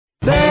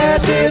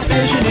bad day of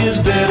fishing is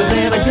better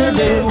than a good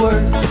day at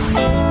work.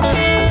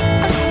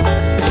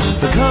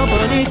 The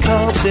company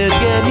called, said,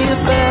 get here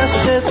fast. I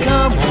said,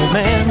 come on,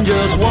 man,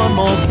 just one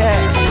more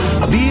cast.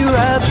 I'll be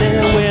right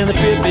there when the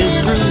trip is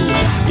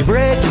through. You're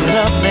breaking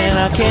up, man,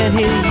 I can't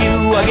hear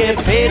you. I get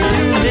paid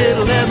too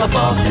little and my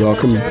boss says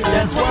welcome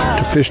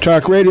to Fish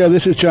Talk Radio.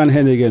 This is John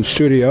Hennig in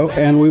studio,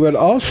 and we would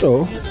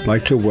also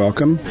like to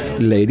welcome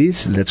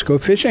ladies. Let's go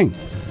fishing.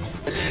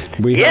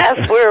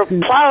 We're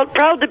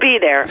proud to be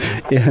there.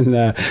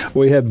 And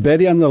we have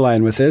Betty on the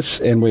line with us,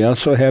 and we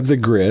also have the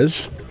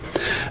Grizz.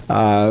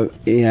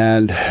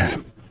 And,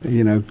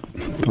 you know,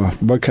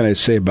 what can I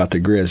say about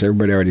the Grizz?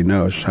 Everybody already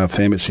knows how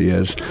famous he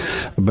is.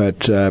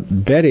 But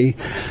Betty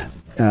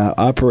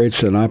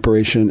operates an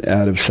operation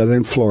out of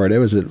southern Florida.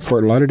 Was it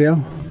Fort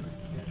Lauderdale?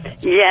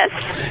 Yes.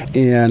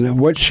 And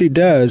what she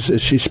does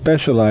is she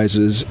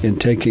specializes in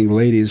taking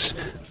ladies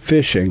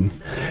fishing.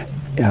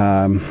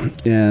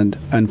 And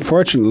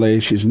unfortunately,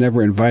 she's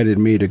never invited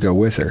me to go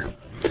with her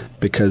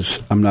because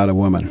I'm not a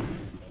woman.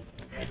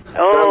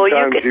 Oh,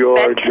 sometimes you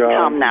are, can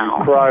John. now.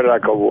 You cry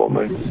like a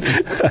woman.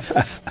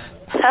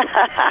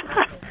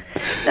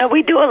 No,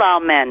 we do allow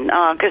men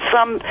because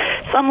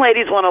some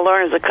ladies want to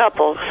learn as a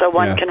couple, so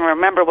one can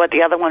remember what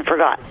the other one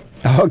forgot.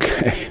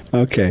 Okay.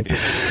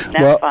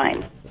 That's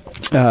fine.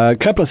 A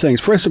couple of things.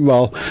 First of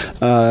all,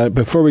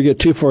 before we get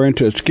too far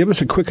into it, give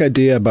us a quick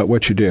idea about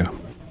what you do.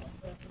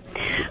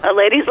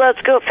 Ladies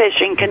Let's Go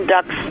Fishing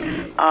conducts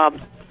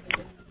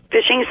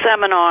fishing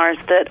seminars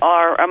that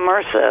are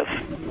immersive,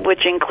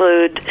 which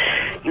include,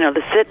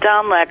 the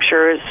sit-down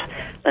lectures,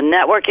 the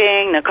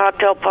networking, the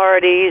cocktail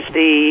parties,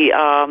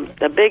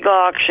 the big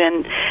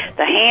auction,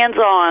 the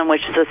hands-on,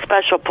 which is a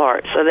special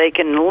part, so they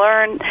can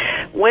learn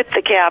with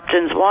the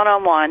captains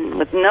one-on-one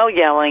with no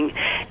yelling,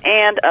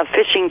 and a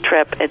fishing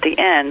trip at the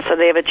end, so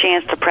they have a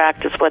chance to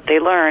practice what they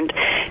learned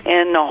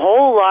in a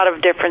whole lot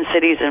of different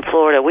cities in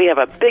Florida. We have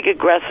a big,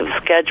 aggressive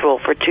schedule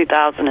for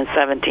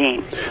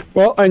 2017.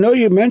 Well, I know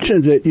you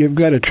mentioned that you've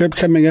got a trip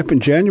coming up in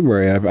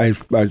January.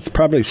 It's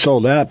probably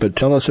sold out, but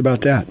tell us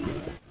about that.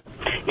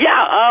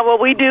 Yeah, well,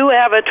 we do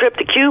have a trip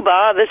to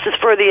Cuba. This is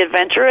for the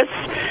adventurous.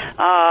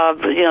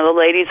 The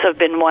ladies have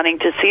been wanting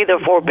to see the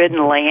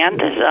Forbidden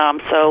Land,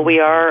 so we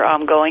are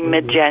going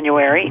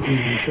mid-January.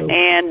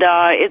 And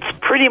it's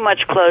pretty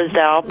much closed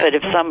out, but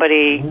if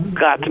somebody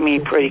got to me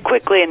pretty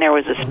quickly and there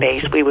was a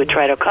space, we would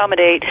try to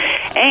accommodate.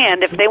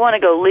 And if they want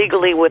to go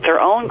legally with their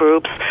own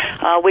groups,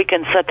 we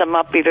can set them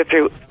up either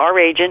through our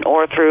agent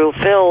or through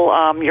Phil,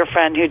 your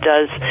friend who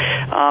does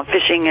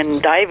fishing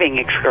and diving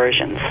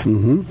excursions.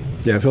 Mm-hmm.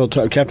 Yeah,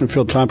 Captain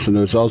Phil Thompson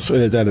is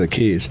also out of the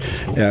Keys.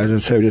 Yeah, we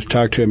just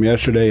talked to him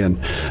yesterday, and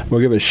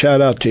we'll give a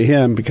shout-out to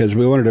him because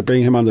we wanted to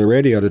bring him on the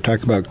radio to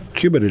talk about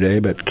Cuba today,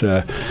 but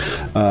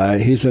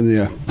he's in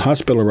the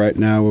hospital right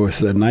now with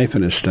a knife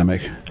in his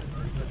stomach.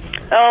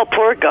 Oh,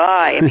 poor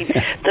guy. I mean,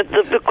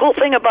 the cool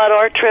thing about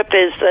our trip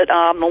is that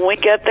when we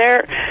get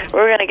there,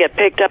 we're going to get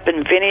picked up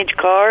in vintage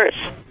cars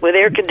with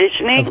air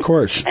conditioning. Of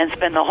course. And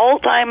spend the whole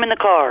time in the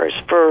cars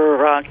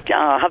for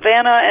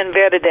Havana and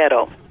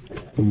Veradero.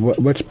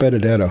 What's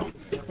Veradero?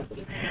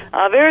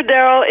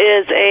 Veradero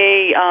is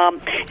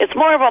it's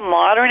more of a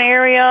modern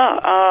area,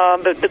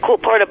 but the cool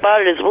part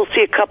about it is we'll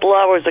see a couple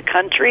hours of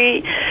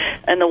country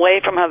on the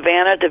way from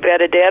Havana to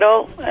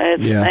Veradero,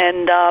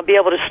 and be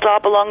able to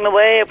stop along the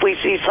way if we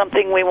see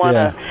something we want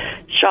to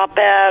shop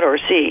at or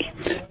see.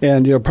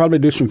 And you'll probably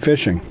do some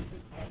fishing.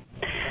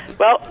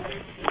 Well,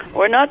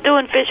 we're not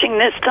doing fishing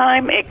this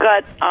time. It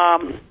got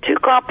too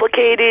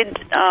complicated.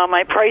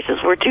 My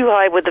prices were too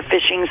high with the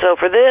fishing. So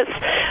for this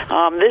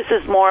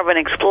is more of an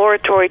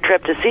exploratory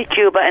trip to see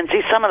Cuba and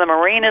see some of the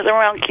marinas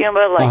around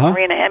Cuba, like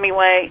Marina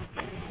Hemingway.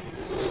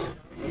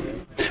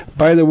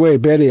 By the way,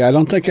 Betty, I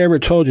don't think I ever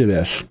told you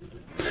this.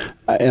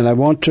 And I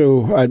want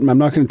to, I'm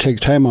not going to take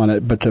time on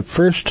it, but the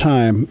first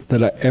time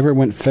that I ever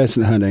went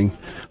pheasant hunting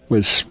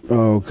was,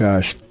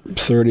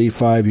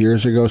 35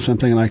 years ago,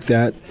 something like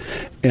that,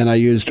 and I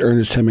used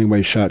Ernest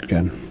Hemingway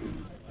shotgun.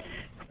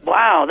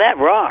 Wow, that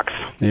rocks.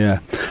 Yeah,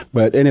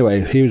 but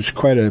anyway, he was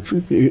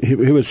he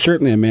was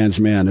certainly a man's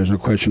man, there's no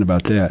question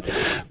about that,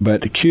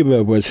 but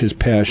Cuba was his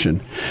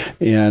passion,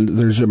 and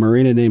there's a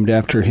marina named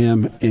after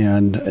him,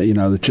 and,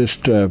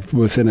 just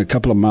within a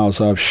couple of miles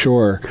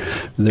offshore,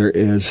 there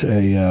is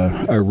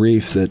a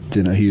reef that,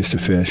 he used to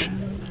fish.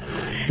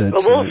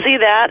 But we'll see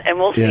that, and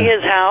we'll see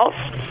his house.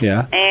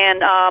 Yeah.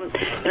 And,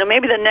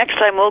 maybe the next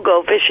time we'll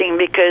go fishing,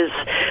 because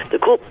the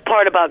cool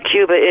part about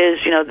Cuba is,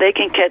 they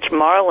can catch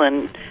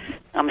marlin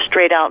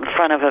straight out in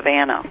front of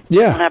Havana.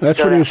 Yeah, that's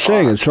what he was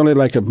saying. It's only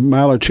like a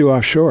mile or two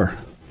offshore.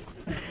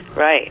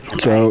 Right.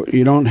 So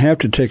you don't have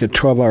to take a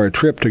 12-hour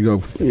trip to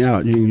go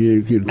out.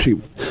 You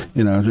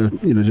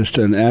just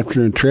an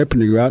afternoon trip,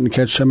 and you go out and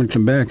catch some and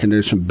come back. And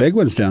there's some big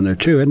ones down there,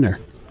 too, isn't there?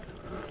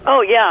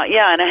 Oh,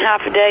 yeah, in a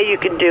half a day you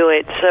can do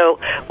it. So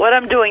what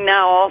I'm doing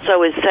now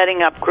also is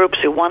setting up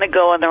groups who want to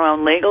go on their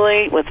own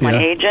legally with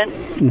my agent,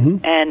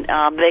 and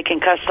they can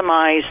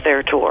customize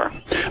their tour.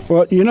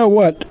 Well, you know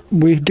what?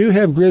 We do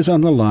have Grizz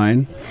on the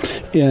line,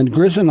 and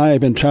Grizz and I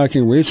have been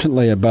talking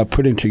recently about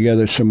putting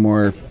together some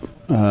more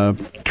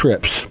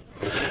trips.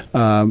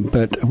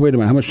 But wait a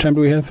minute, how much time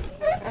do we have?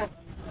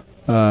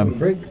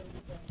 Break.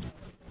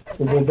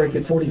 We'll go break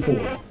at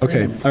 44.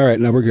 Okay, all right,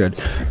 now we're good.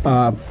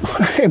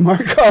 Hey,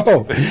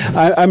 Marco,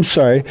 I'm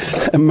sorry.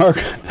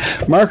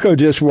 Marco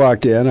just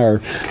walked in, our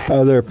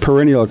other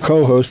perennial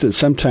co-host that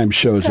sometimes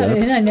shows up.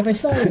 I never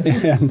saw it.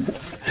 And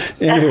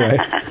anyway,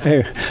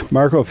 hey,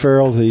 Marco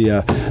Farrell,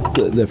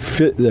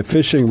 the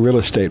fishing real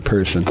estate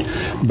person.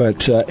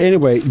 But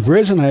anyway,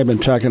 Grizz and I have been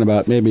talking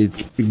about maybe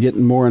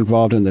getting more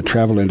involved in the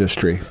travel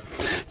industry.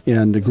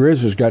 And the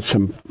Grizz has got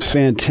some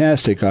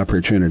fantastic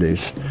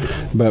opportunities,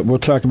 but we'll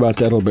talk about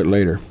that a little bit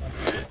later.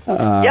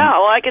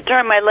 I could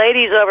turn my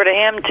ladies over to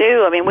him,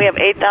 too. I mean, we have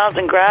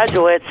 8,000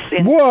 graduates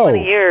in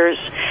 20 years,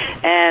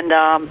 and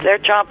they're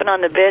chomping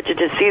on the bit to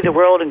just see the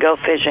world and go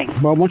fishing.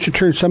 Well, why don't you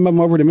turn some of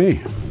them over to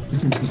me?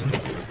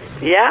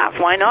 Yeah,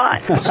 why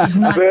not?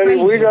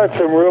 Betty, we got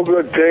some real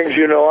good things.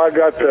 You know, I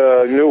got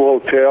the new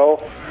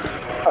hotel.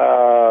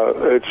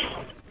 It's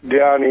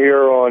down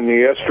here on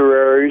the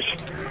estuaries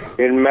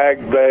in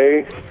Mag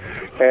Bay,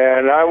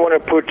 and I want to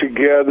put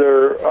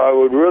together, I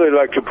would really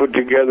like to put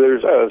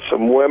together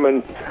some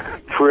women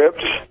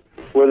trips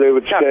where they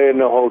would stay in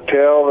the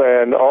hotel,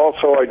 and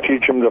also I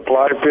teach them to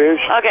fly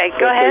fish. Okay,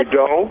 go ahead. If they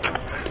don't,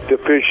 to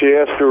fish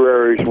the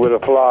estuaries with a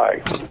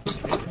fly.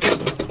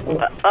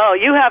 Oh,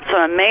 you have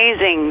some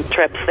amazing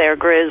trips there,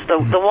 Grizz.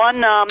 The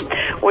one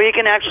where you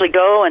can actually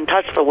go and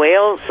touch the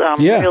whales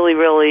really,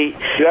 really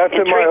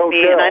intrigued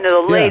me, and I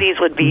know the ladies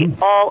would be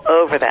all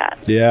over that.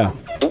 Yeah.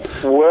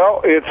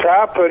 Well, it's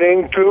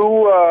happening.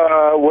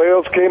 2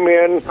 whales came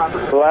in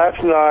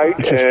last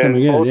night, and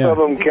both of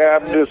them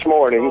calved this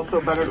morning. So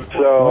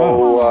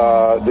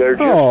they're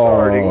just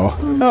starting.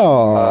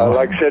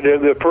 Like I said, they're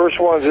the first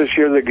ones this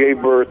year that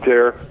gave birth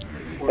there.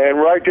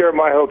 And right there at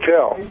my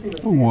hotel.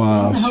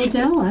 Wow.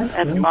 Hotel, that's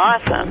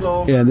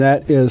awesome. And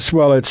that is,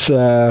 well, it's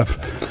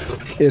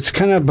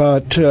kind of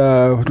about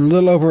a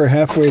little over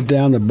halfway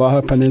down the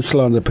Baja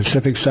Peninsula on the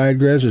Pacific side,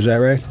 Grizz, is that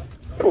right?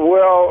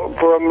 Well,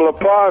 from La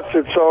Paz,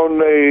 it's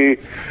only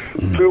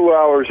 2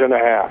 hours and a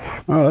half.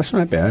 Oh, that's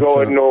not bad.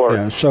 Going north.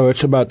 Yeah, so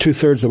it's about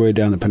 2/3 the way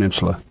down the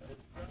peninsula.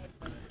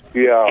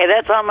 Yeah. Hey,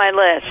 that's on my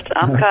list.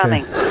 I'm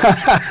coming.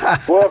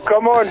 Well,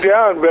 come on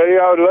down, Betty.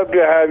 I would love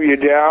to have you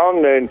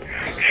down and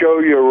show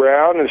you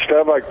around and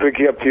stuff. I could pick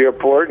you up to the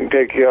airport and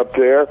take you up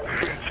there,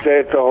 stay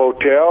at the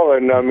hotel,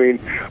 and, I mean,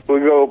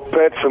 we go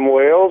pet some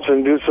whales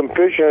and do some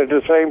fishing at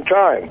the same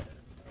time.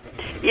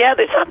 Yeah,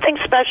 there's something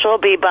special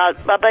about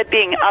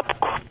being up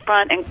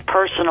front and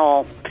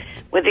personal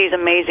with these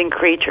amazing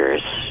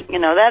creatures. You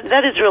know,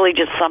 that is really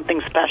just something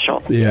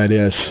special. Yeah, it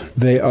is.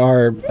 They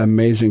are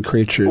amazing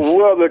creatures.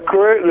 Well, the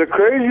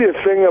craziest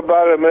thing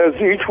about them is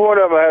each one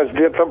of them has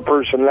different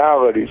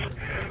personalities.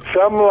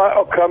 Some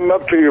will come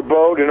up to your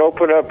boat and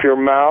open up their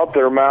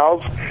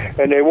mouths,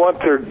 and they want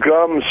their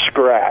gums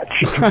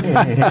scratched.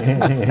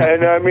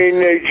 And, I mean,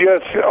 they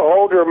just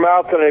hold their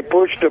mouth and they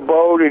push the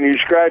boat and you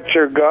scratch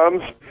their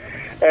gums.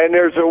 And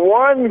there's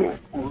one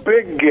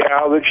big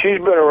gal that she's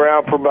been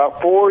around for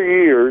about 4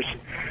 years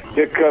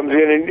that comes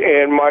in,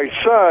 and my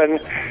son,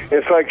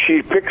 it's like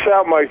she picks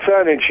out my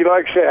son, and she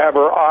likes to have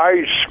her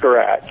eyes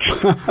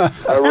scratched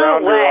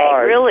around her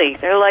eyes. Really?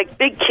 They're like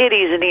big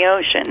kitties in the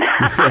ocean.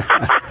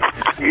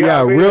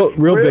 Yeah, I mean, real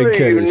really big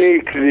kitties.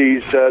 Unique,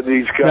 these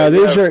guys. Now,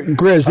 these are,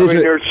 Grizz,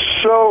 they're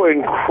so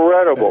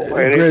incredible,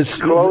 and it's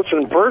close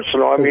and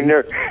personal. I mean,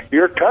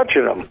 you're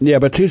touching them. Yeah,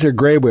 but these are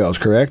gray whales,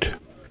 correct?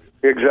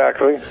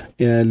 Exactly.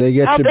 And they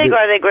get How to big be,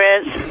 are they,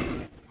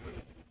 Grizz?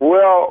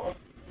 Well,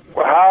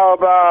 how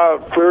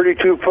about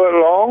 32 foot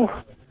long?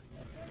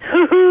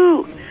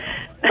 Hoo-hoo!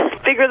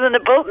 Bigger than the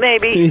boat,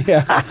 maybe.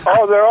 Yeah.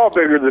 Oh, they're all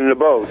bigger than the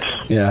boats.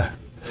 Yeah.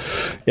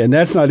 And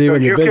that's not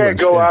even the you big ones. can't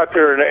go out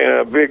there in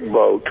a big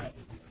boat.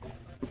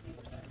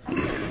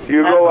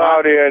 You go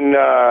out in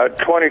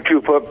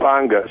 22-foot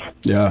pangas.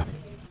 Yeah.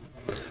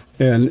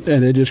 And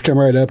they just come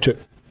right up to...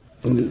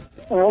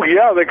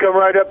 Yeah, they come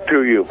right up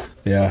to you.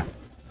 Yeah.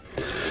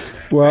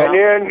 Well, and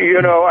then,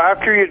 you know,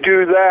 after you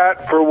do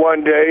that for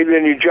one day,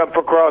 then you jump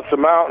across the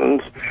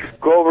mountains,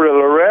 go over to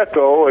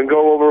Loreto, and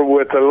go over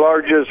with the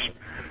largest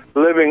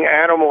living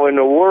animal in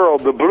the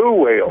world, the blue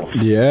whales.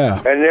 Yeah.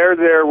 And they're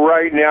there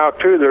right now,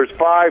 too. There's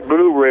 5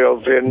 blue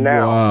whales in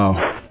now.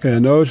 Wow.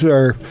 And those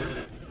are...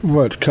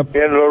 What?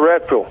 In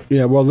Loreto.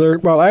 Yeah,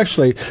 well,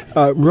 actually,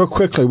 real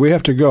quickly, we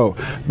have to go.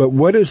 But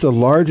what is the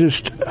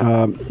largest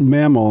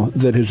mammal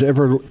that has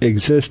ever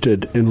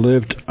existed and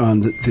lived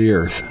on the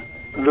Earth?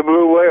 The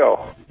blue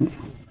whale.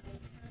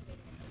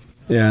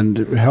 And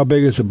how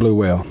big is a blue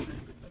whale?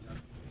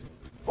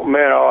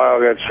 Man, all I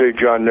got to say,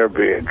 John, they're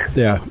big.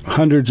 Yeah,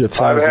 hundreds of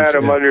thousands. I've had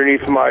them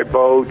underneath my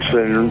boats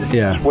and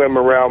swim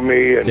around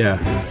me. And,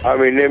 I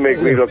mean, they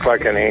make me look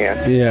like an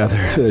ant. Yeah,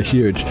 they're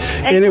huge.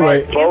 Hey,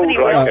 anyway,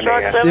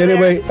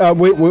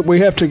 we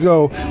have to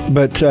go.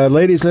 But,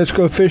 ladies, let's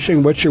go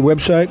fishing. What's your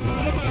website?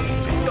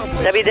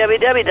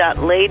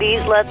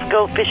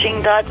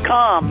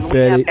 www.ladiesletsgofishing.com. We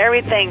have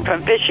everything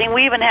from fishing.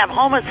 We even have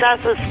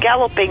homosassa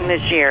scalloping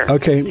this year.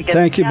 Okay,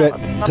 thank you,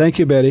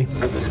 Betty.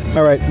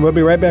 All right, we'll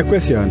be right back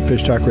with you on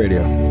Fish Talk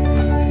Radio.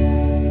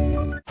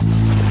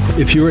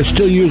 If you are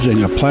still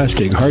using a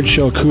plastic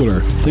hard-shell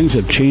cooler, things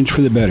have changed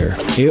for the better.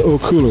 AO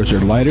coolers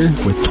are lighter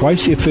with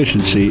twice the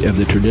efficiency of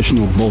the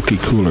traditional bulky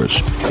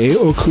coolers.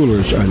 AO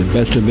coolers are the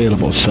best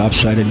available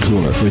soft-sided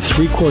cooler with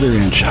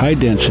 3/4-inch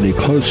high-density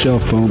closed-cell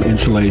foam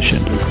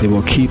insulation. They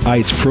will keep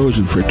ice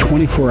frozen for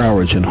 24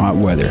 hours in hot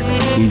weather.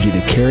 Easy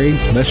to carry,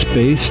 less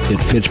space,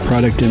 it fits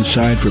product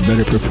inside for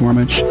better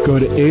performance. Go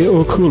to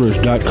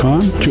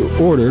aocoolers.com to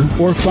order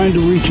or find a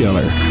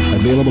retailer.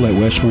 Available at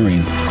West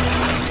Marine.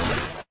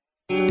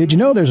 Did you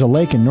know there's a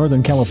lake in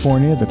Northern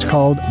California that's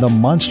called the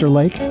Monster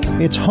Lake?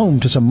 It's home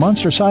to some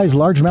monster-sized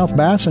largemouth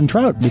bass and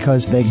trout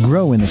because they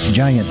grow in this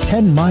giant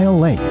 10-mile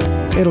lake.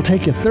 It'll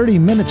take you 30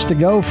 minutes to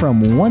go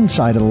from one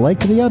side of the lake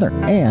to the other.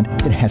 And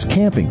it has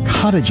camping,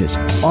 cottages,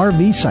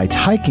 RV sites,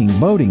 hiking,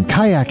 boating,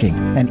 kayaking,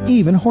 and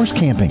even horse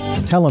camping.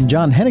 Tell them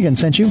John Hennigan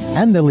sent you,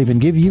 and they'll even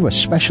give you a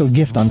special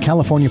gift on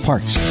California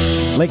parks.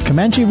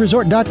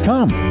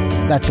 LakeComancheResort.com.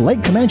 That's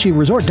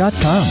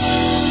LakeComancheResort.com.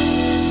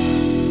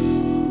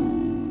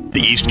 The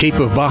East Cape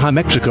of Baja,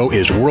 Mexico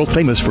is world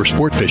famous for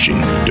sport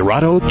fishing.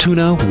 Dorado,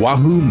 tuna,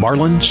 wahoo,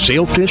 marlin,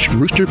 sailfish,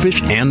 roosterfish,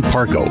 and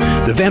pargo.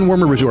 The Van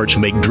Wormer resorts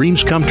make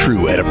dreams come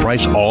true at a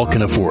price all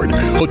can afford.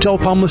 Hotel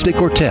Palmas de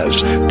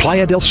Cortez,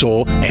 Playa del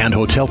Sol, and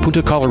Hotel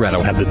Punta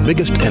Colorado have the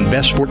biggest and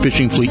best sport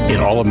fishing fleet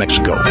in all of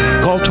Mexico.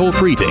 Call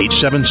toll-free to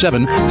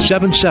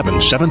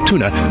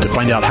 877-777-TUNA to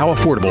find out how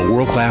affordable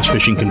world-class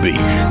fishing can be.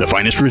 The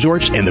finest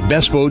resorts and the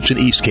best boats in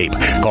East Cape.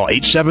 Call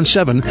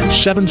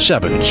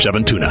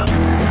 877-777-TUNA.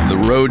 The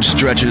road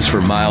stretches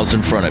for miles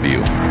in front of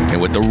you, and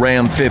with the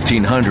Ram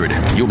 1500,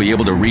 you'll be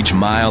able to reach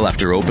mile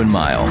after open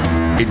mile.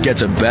 It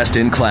gets a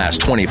best-in-class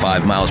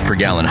 25 miles per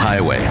gallon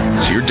highway,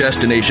 so your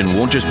destination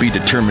won't just be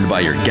determined by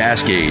your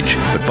gas gauge,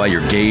 but by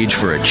your gauge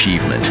for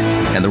achievement.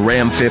 And the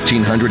Ram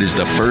 1500 is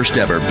the first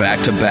ever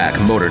back-to-back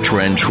Motor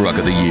Trend Truck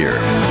of the Year.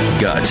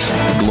 Guts,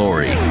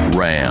 glory,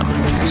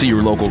 Ram. See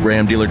your local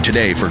Ram dealer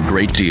today for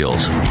great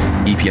deals.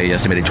 EPA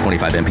estimated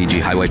 25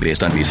 mpg highway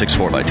based on V6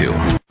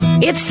 4x2.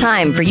 It's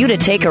time for you to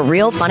take a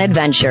real fun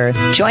adventure.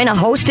 Join a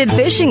hosted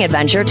fishing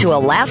adventure to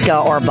Alaska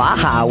or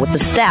Baja with the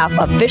staff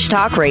of Fish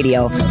Talk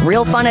Radio.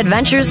 Real Fun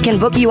Adventures can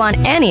book you on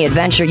any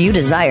adventure you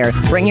desire.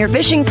 Bring your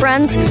fishing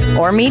friends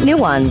or meet new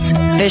ones.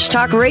 Fish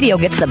Talk Radio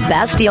gets the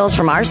best deals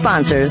from our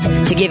sponsors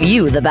to give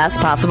you the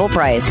best possible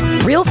price.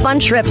 Real Fun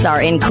trips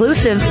are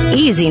inclusive,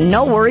 easy,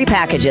 no-worry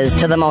packages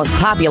to the most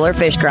popular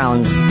fish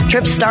grounds.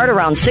 Trips start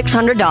around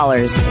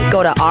 $600.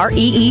 Go to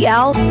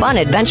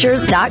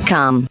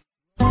REELFunadventures.com.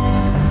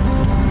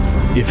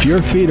 If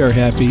your feet are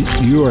happy,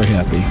 you are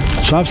happy.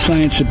 Soft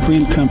Science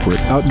Supreme Comfort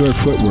outdoor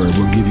footwear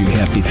will give you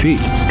happy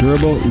feet.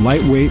 Durable,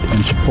 lightweight,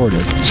 and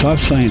supportive,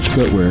 Soft Science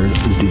footwear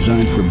is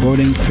designed for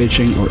boating,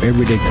 fishing, or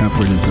everyday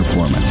comfort and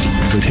performance.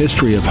 With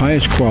history of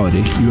highest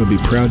quality, you will be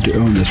proud to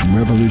own this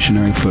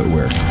revolutionary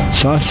footwear.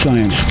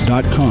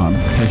 SoftScience.com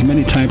has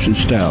many types and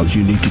styles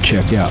you need to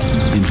check out.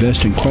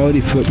 Invest in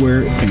quality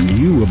footwear, and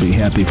you will be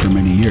happy for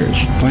many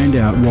years. Find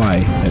out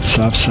why at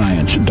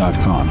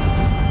SoftScience.com.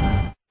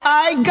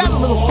 I got a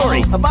little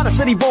story about a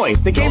city boy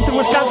that came to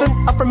Wisconsin,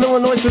 up from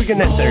Illinois so he can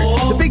enter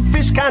the big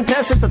fish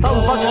contest. It's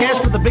 $1,000 cash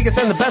for the biggest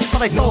and the best,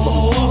 but I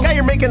told him, guy,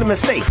 you're making a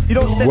mistake. You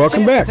don't stand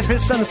Welcome back to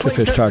to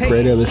Fish Talk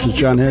Radio. This is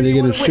John Hennigan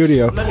in the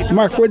studio.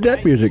 Mark, where'd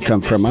that music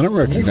come from? I don't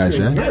recognize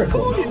that.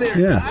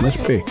 Yeah,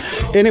 must be.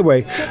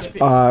 Anyway,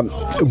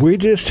 we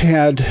just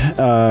had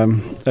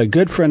a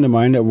good friend of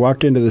mine that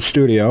walked into the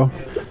studio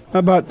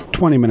about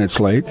 20 minutes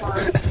late.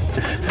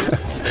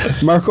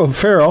 Marco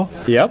Farrell.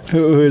 Yep.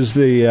 Who is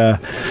the,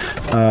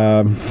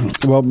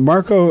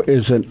 Marco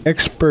is an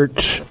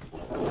expert,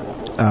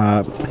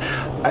 I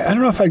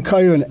don't know if I'd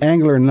call you an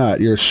angler or not.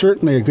 You're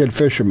certainly a good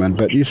fisherman,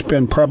 but you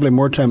spend probably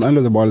more time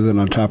under the water than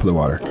on top of the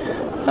water.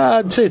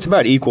 I'd say it's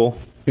about equal.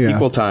 Yeah.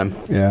 Equal time.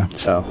 Yeah.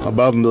 So,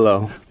 above and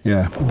below.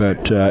 Yeah.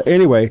 But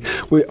anyway,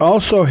 we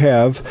also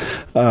have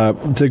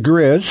the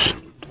Grizz.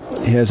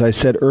 As I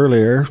said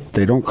earlier,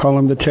 they don't call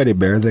him the teddy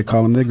bear. They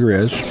call him the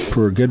Grizz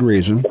for a good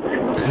reason.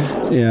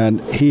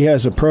 And he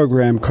has a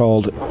program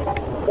called,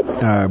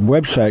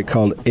 website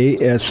called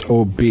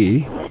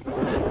ASOB,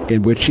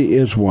 in which he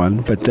is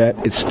one, but that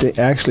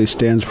actually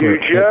stands for... You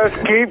just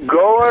keep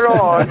going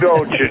on,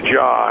 don't you,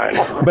 John?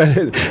 But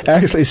it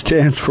actually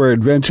stands for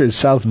Adventures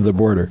South of the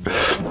Border.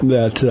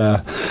 That,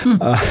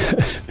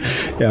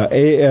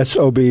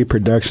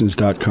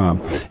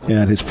 ASOBproductions.com.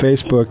 And his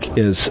Facebook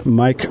is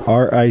Mike,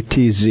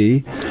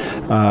 RITZ.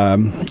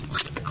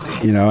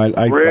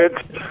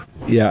 Ritz.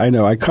 Yeah, I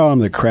know. I call him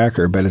the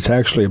Cracker, but it's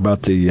actually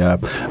about the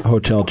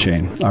hotel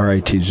chain,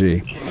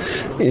 RITZ.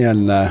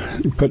 And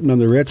putting on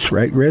the Ritz,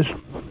 right, Riz?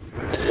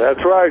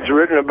 That's right. It's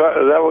written about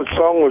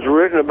song was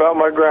written about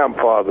my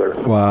grandfather.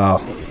 Wow.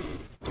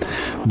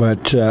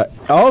 But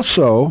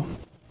also,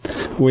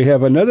 we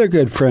have another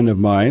good friend of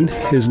mine.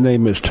 His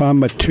name is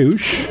Tom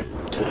Matouche.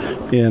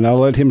 And I'll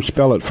let him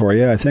spell it for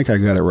you. I think I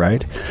got it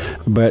right.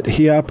 But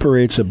he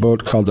operates a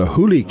boat called the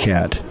Huli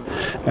Cat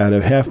out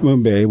of Half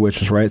Moon Bay,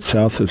 which is right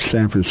south of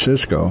San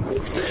Francisco.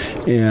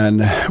 And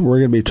we're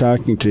going to be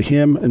talking to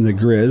him and the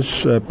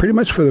Grizz pretty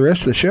much for the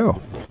rest of the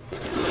show,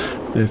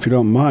 if you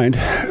don't mind.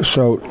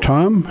 So,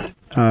 Tom,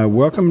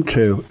 welcome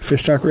to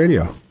Fish Talk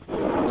Radio.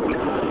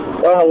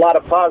 Well, a lot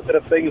of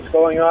positive things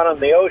going on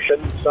the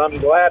ocean, so I'm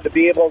glad to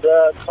be able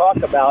to talk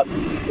about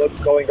what's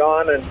going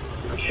on and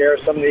share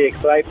some of the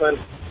excitement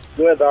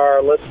with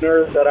our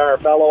listeners and our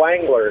fellow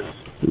anglers.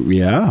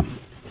 Yeah.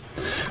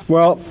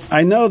 Well,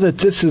 I know that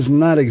this is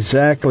not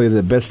exactly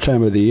the best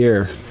time of the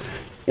year,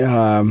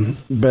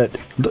 but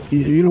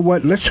you know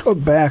what? Let's go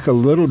back a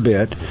little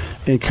bit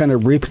and kind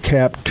of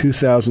recap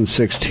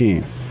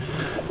 2016.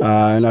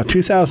 Now,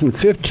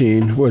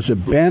 2015 was a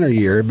banner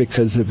year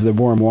because of the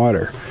warm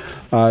water.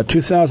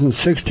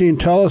 2016,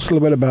 tell us a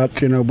little bit about,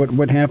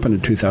 what happened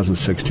in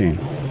 2016.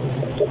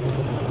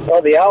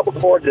 Well, the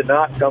albacore did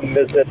not come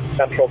visit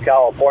Central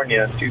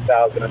California in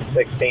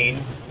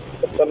 2016.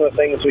 But some of the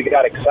things we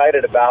got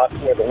excited about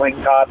were the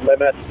lingcod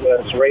limit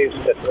was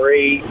raised to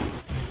 3,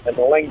 and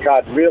the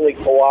lingcod really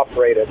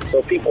cooperated,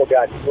 so people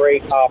got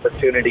great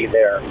opportunity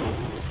there.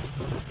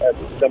 The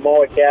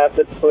domoic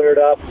acid cleared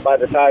up by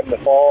the time the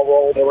fall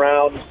rolled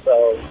around,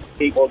 so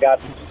people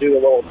got to do a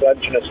little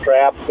Dungeness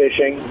trap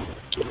fishing.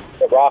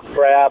 The rock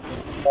crab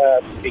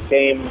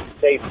became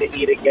safe to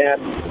eat again,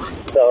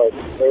 so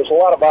there was a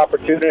lot of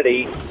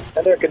opportunity,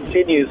 and there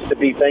continues to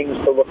be things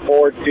to look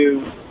forward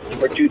to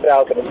for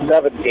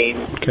 2017.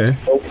 Okay.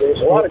 So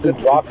there's a lot of good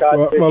rock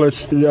cod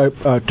fishing.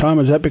 Well, Tom,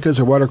 is that because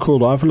the water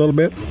cooled off a little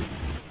bit?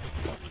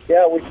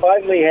 Yeah, we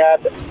finally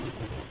had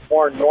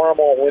more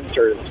normal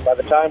winters. By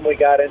the time we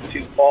got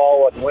into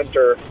fall and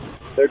winter,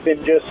 there'd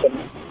been just some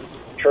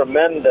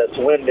tremendous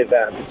wind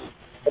events.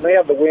 When they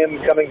have the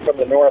wind coming from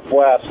the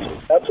northwest,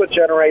 that's what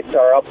generates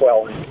our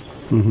upwellings.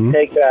 Mm-hmm.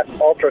 Take that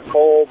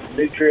ultra-cold,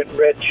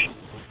 nutrient-rich,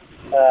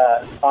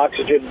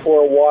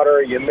 oxygen-poor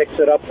water, you mix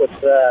it up with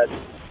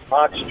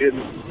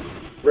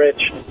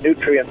oxygen-rich,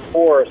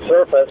 nutrient-poor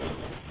surface,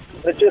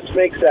 and it just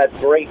makes that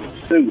great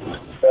soup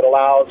that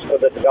allows for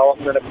the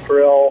development of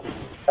krill,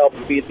 helps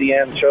feed the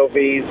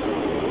anchovies,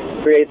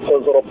 creates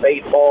those little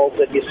bait balls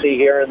that you see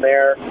here and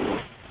there.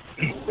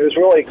 It was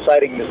really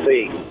exciting to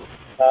see.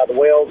 The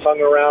whales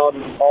hung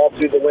around all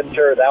through the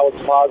winter. That was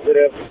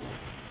positive.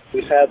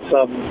 We've had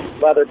some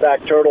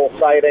leatherback turtle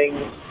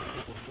sightings.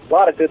 A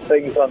lot of good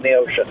things on the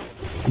ocean.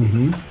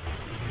 Mm-hmm.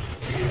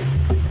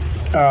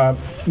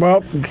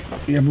 Well,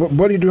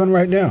 what are you doing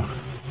right now?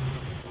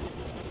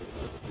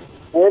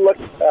 We're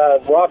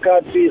rock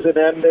cod season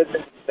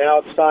ended. Now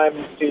it's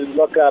time to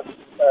look up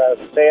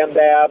sand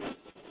dabs.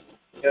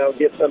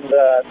 Get some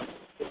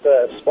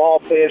the small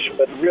fish,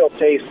 but real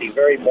tasty,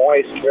 very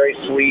moist, very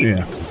sweet.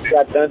 Yeah.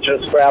 Got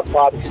Dungeness crab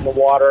pots in the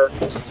water.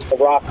 The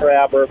rock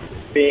crab are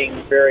being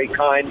very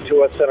kind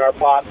to us in our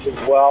pots as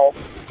well.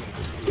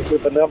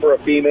 With the number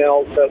of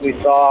females that we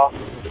saw,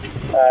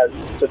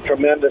 it's a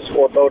tremendous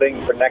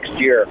foreboding for next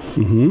year.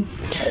 Mm-hmm.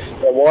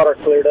 The water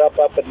cleared up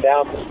and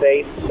down the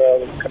state,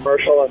 so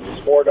commercial and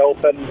sport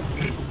open.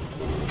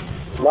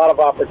 A lot of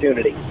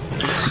opportunity.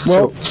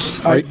 Well,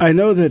 I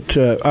know that...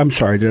 I'm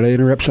sorry, did I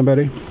interrupt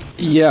somebody?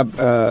 Yeah,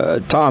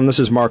 Tom, this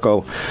is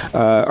Marco.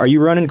 Are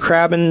you running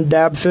crab and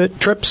dab fit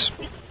trips?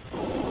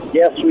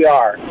 Yes, we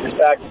are. In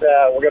fact,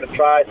 we're going to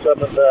try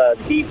some of the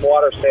deep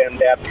water sand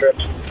dab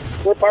trips.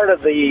 We're part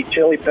of the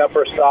chili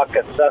pepper stock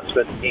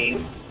assessment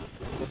team.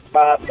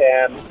 Spot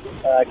and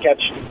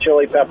catch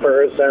chili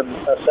peppers and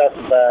assess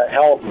the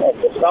health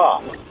of the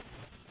stock.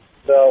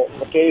 So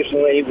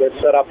occasionally we're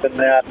set up in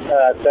that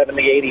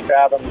 70, 80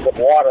 fathoms of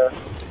water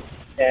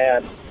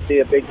and see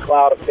a big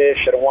cloud of fish,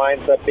 and it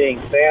winds up being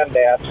sand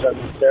dabs, and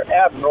they're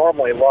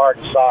abnormally large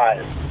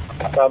size.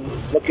 So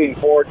I'm looking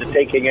forward to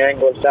taking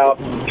anglers out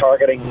and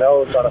targeting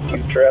those on a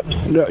few trips.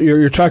 No,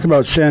 you're talking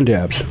about sand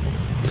dabs.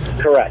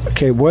 Correct.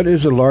 Okay, what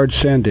is a large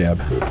sand dab?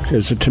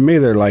 Because to me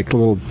they're like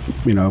little,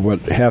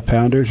 half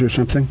pounders or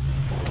something?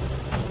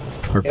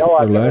 Or I've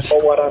never less?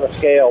 put one on a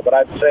scale, but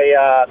I'd say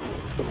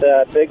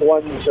the big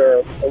ones are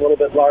a little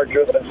bit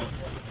larger than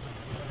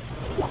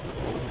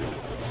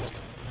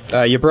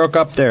You broke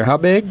up there. How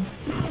big?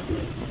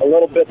 a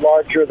little bit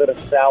larger than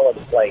a salad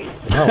plate.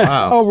 Oh,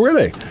 wow. Oh,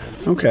 really?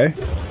 Okay.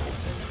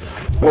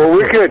 Well,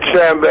 we catch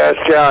sand bass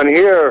down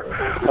here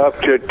up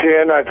to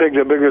 10. I think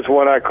the biggest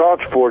one I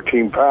caught's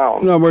 14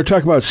 pounds. No, we're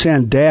talking about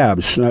sand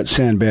dabs, not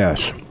sand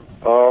bass.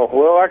 Oh,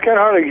 well, I can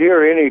hardly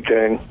hear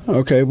anything.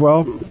 Okay,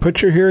 well,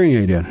 put your hearing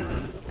aid in.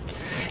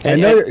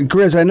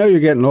 Grizz, I know you're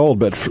getting old,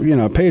 but,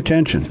 pay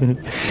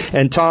attention.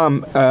 And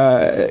Tom,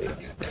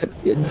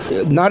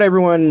 not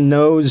everyone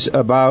knows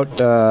about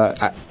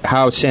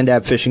how sand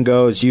dab fishing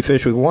goes. Do you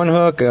fish with one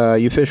hook?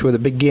 You fish with a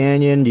big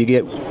gangion? Do you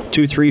get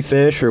 2-3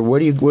 fish? Or what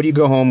do you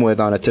go home with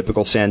on a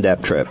typical sand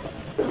dab trip?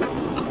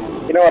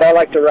 You know what I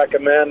like to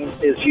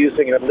recommend is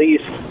using at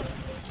least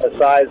a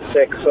size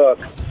 6 hook.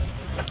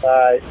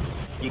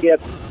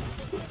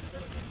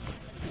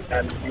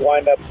 And you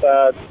wind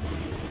up,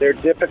 they're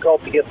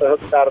difficult to get the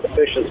hooks out of the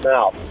fish's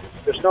mouth.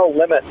 There's no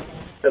limit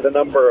to the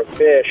number of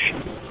fish.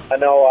 I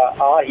know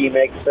Ahi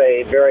makes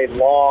a very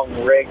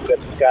long rig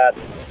that's got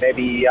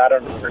maybe, I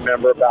don't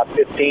remember, about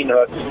 15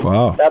 hooks.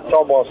 Wow. That's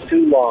almost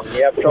too long.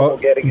 You have trouble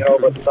getting it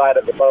over the side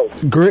of the boat.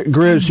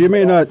 Grizz, you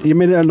may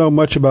not know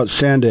much about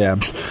sand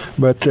dabs,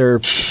 but they're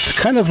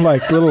kind of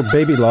like little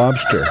baby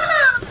lobster.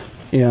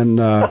 And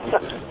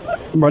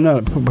well,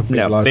 not baby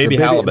lobster, baby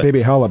halibut.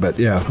 Baby halibut,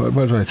 yeah. What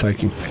was I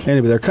thinking?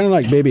 Anyway, they're kind of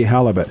like baby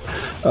halibut.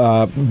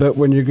 But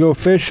when you go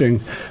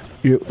fishing,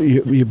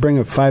 you bring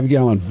a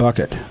 5-gallon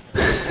bucket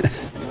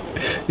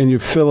and you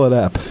fill it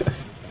up,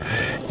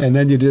 and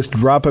then you just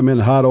drop them in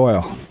hot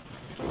oil.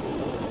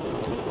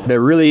 They're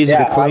really easy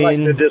to clean. I like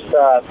to just,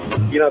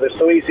 they're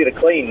so easy to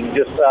clean.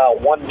 You just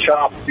one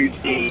chop through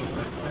the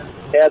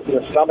head and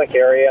the stomach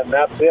area, and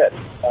that's it.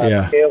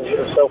 The scales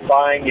are so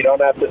fine, you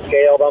don't have to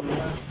scale them.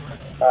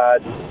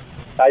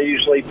 I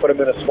usually put them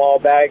in a small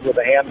bag with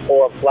a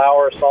handful of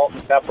flour, salt,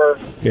 and pepper.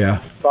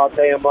 Yeah.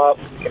 Saute them up.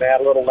 You can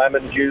add a little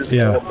lemon juice,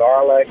 Yeah. a little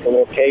garlic, a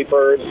little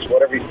capers,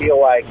 whatever you feel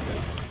like.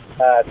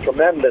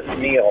 Tremendous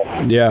meal.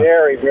 Yeah.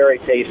 Very, very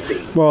tasty.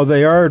 Well,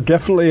 they are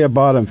definitely a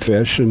bottom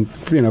fish, and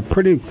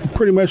pretty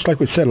much like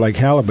we said, like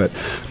halibut.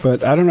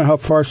 But I don't know how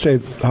far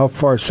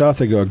south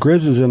they go.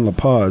 Grizz is in La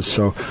Paz,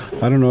 so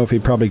I don't know if he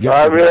probably gets.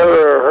 I've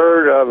never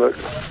heard of it.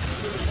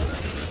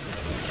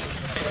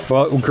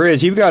 Well,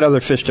 Grizz, you've got other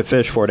fish to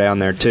fish for down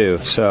there too.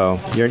 So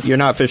you're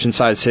not fishing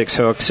size 6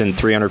 hooks in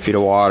 300 feet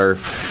of water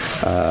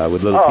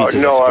with little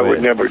pieces. Oh no, of I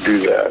would never do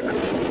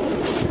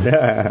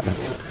that.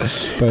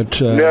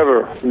 But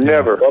never.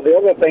 Well, the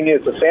other thing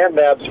is the sand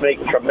dabs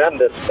make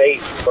tremendous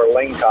bait for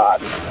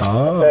lingcod.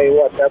 I'll tell you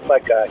what, that's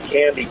like a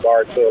candy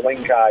bar to a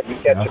lingcod. You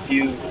catch a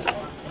few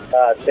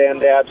sand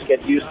dabs,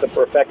 get used to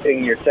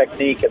perfecting your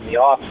technique in the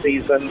off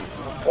season.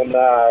 When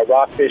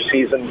rockfish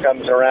season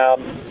comes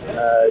around,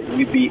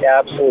 you'd be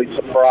absolutely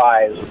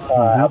surprised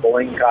how the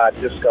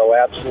lingcod just go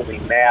absolutely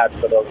mad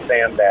for those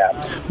sand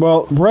dabs.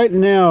 Well, right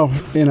now,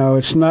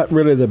 it's not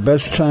really the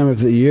best time of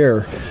the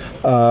year.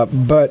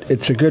 But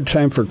it's a good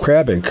time for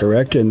crabbing,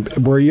 correct? And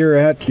where you're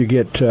at, you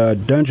get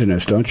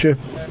Dungeness, don't you,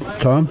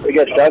 Tom? We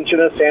get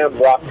Dungeness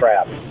and rock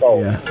crab.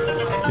 Both.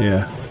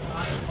 Yeah.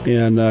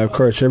 And, of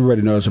course,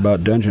 everybody knows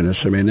about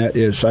Dungeness. I mean, that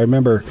is, I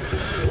remember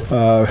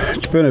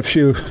it's been a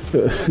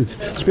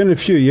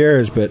few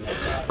years, but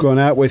going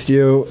out with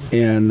you,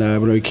 and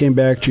when we came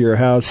back to your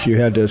house, you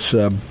had this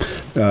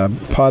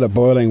pot of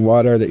boiling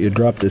water that you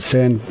dropped the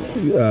sand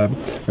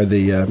or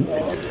the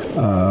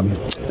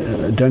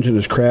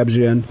Dungeness crabs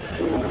in,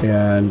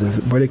 and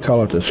what do you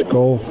call it? The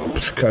skull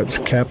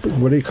cap?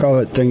 What do you call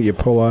that thing you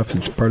pull off?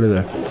 It's part of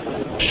the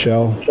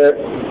shell.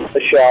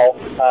 The shell.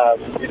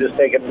 You just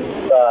take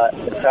the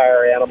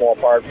entire animal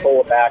apart,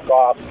 pull it back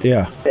off.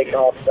 Yeah. Taking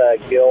off the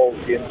gills,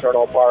 the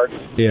internal parts.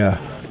 Yeah.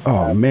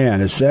 Oh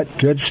man, is that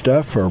good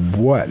stuff or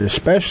what?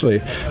 Especially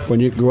when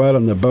you go out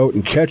on the boat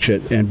and catch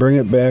it and bring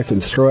it back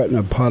and throw it in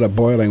a pot of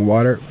boiling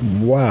water.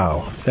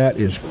 Wow, that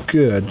is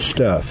good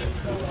stuff.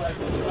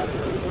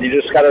 You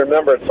just got to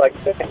remember, it's like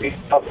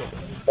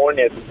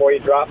California. Before you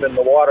drop them in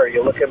the water,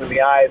 you look them in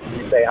the eyes and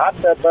you say, "Hot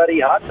tub, buddy,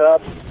 hot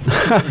tub."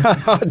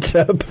 Hot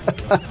tub.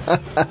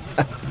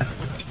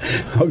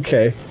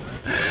 Okay.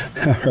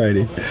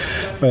 Alrighty.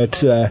 But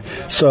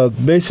so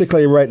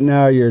basically right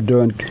now you're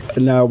doing...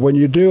 Now, when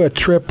you do a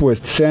trip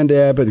with sand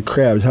dab and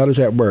crabs, how does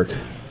that work?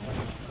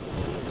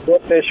 We'll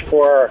fish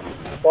for...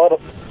 Well,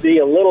 it'll be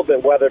a little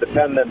bit weather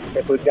dependent.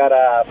 If we've got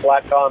a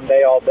flat calm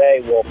day all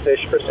day, we'll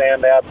fish for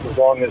sand dabs as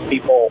long as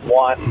people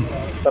want.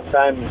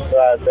 Sometimes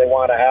they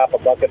want a half a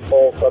bucket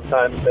full.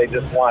 Sometimes they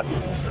just want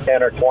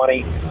 10 or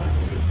 20.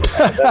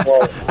 Then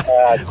we'll,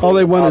 all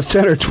they want is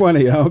 10 or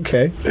 20.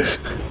 Okay.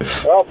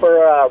 Well,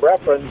 for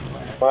reference,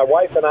 my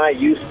wife and I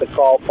used to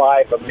call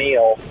 5 a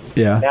meal.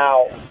 Yeah.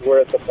 Now we're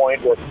at the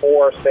point where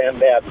 4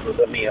 sand dabs is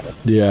a meal.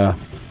 Yeah.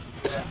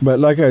 But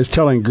like I was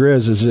telling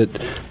Grizz, is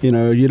that,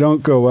 you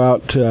don't go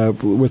out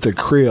with a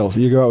creel.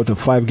 You go out with a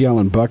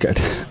 5-gallon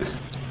bucket.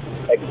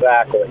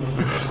 Exactly.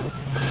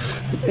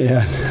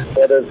 Yeah.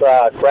 So there's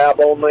crab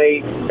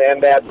only,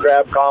 sand dab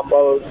crab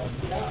combos.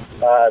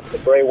 The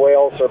gray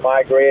whales are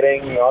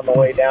migrating on the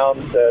way down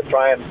to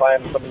try and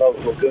find some of those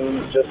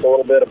lagoons just a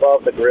little bit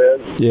above the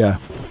Grizz. Yeah.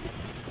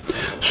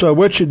 So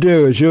what you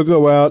do is you'll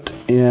go out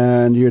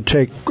and you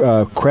take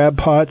crab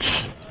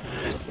pots,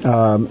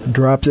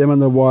 drop them in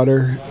the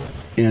water,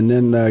 and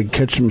then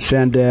catch some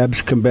sand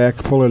dabs, come back,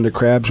 pull in the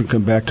crabs, and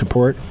come back to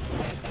port?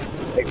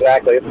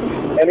 Exactly. If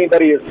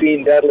anybody has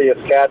seen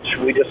Deadliest Catch,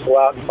 we just go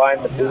out and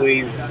find the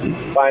buoys,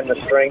 find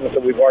the strings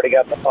that we've already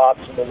got the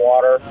pots in the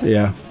water.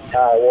 Yeah.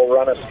 We'll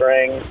run a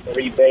string,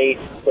 rebait,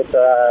 put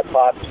the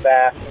pots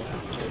back,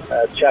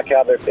 check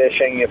how they're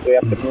fishing. If we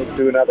have to move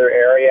to another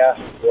area,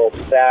 we'll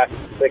stack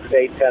 6,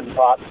 8, 10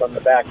 pots on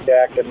the back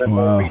deck, and then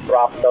we'll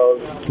re-drop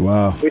those.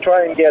 Wow. We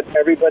try and get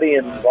everybody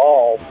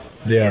involved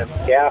in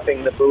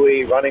gaffing the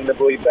buoy, running the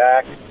buoy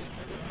back.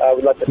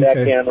 We let the deck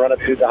in, run it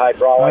through the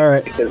hydraulics. All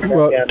right.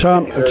 Well,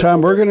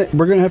 Tom, we're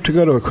gonna have to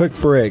go to a quick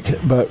break,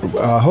 but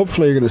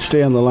hopefully you're going to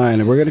stay on the line,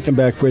 and we're going to come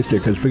back with you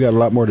because we got a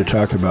lot more to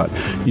talk about.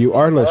 You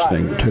are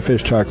listening to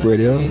Fish Talk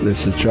Radio.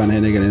 This is John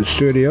Hennigan in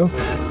studio,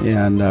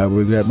 and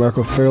we've got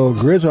Marco Farrell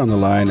Grizz on the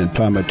line and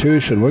Tom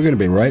Matoush, and we're going to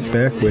be right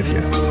back with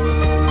you.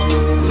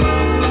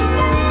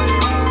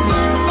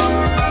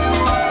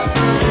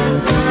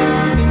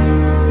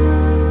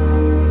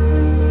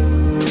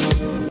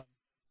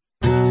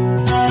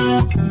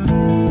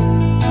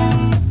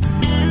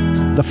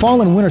 The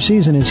fall and winter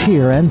season is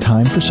here and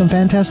time for some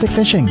fantastic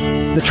fishing.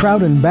 The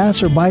trout and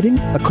bass are biting,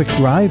 a quick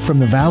drive from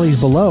the valleys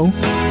below.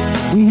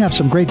 We have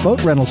some great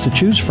boat rentals to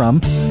choose from,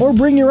 or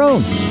bring your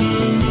own.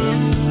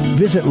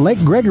 Visit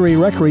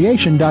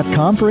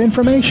LakeGregoryRecreation.com for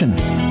information.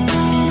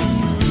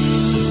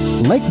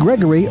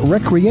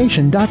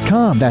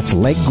 LakeGregoryRecreation.com. That's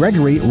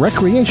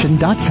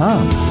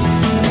LakeGregoryRecreation.com.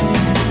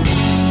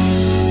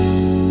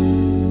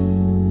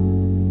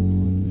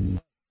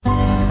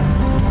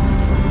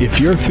 If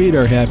your feet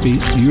are happy,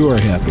 you are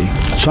happy.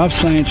 Soft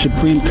Science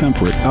Supreme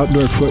Comfort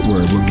Outdoor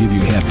Footwear will give you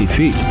happy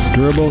feet.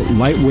 Durable,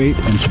 lightweight,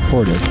 and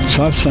supportive,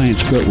 Soft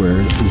Science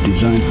footwear is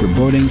designed for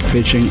boating,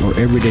 fishing, or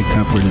everyday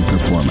comfort and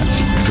performance.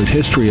 With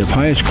history of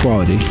highest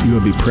quality, you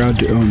will be proud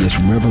to own this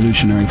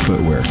revolutionary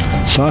footwear.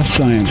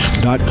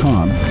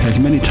 SoftScience.com has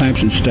many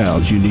types and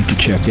styles you need to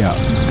check out.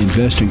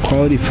 Invest in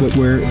quality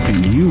footwear,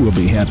 and you will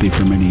be happy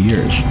for many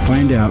years.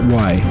 Find out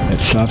why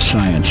at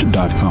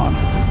SoftScience.com.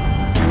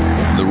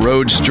 The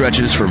road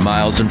stretches for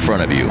miles in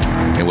front of you,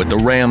 and with the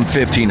Ram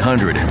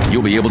 1500,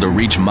 you'll be able to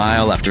reach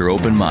mile after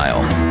open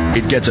mile.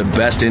 It gets a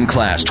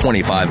best-in-class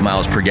 25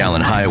 miles per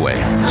gallon highway,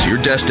 so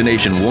your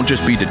destination won't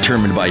just be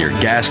determined by your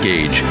gas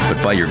gauge,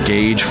 but by your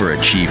gauge for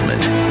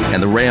achievement.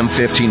 And the Ram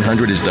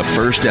 1500 is the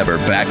first ever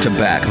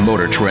back-to-back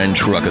Motor Trend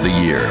Truck of the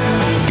Year.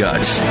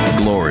 Guts,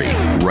 glory,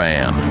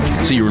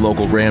 Ram. See your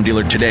local Ram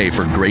dealer today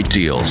for great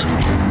deals.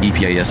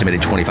 EPA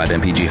estimated 25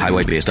 mpg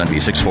highway based on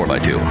V6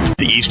 4x2.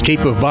 The East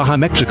Cape of Baja,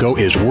 Mexico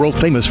is world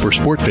famous for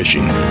sport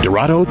fishing.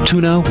 Dorado,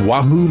 tuna,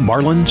 wahoo,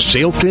 marlin,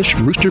 sailfish,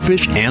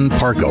 roosterfish, and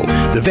pargo.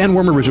 The Van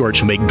Wormer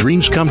Resorts make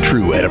dreams come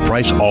true at a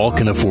price all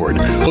can afford.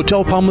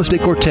 Hotel Palmas de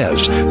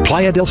Cortez,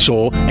 Playa del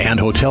Sol, and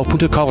Hotel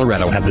Punta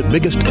Colorado have the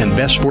biggest and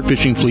best sport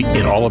fishing fleet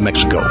in all of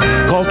Mexico.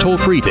 Call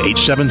toll-free to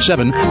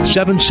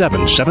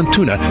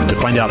 877-777-TUNA to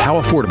find out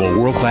how affordable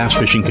world-class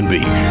fishing can be.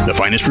 The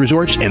finest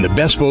resorts and the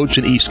best boats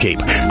in East Cape.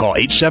 Call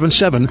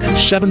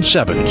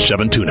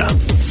 877-777-TUNA.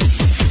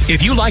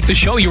 If you like the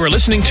show you are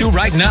listening to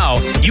right now,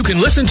 you can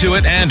listen to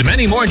it and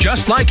many more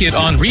just like it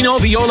on Reno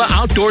Viola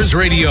Outdoors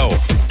Radio.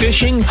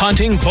 Fishing,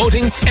 hunting,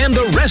 boating, and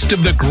the rest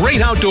of the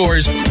great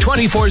outdoors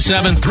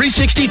 24/7,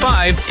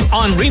 365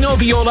 on Reno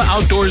Viola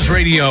Outdoors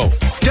Radio.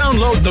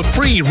 Download the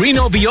free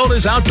Reno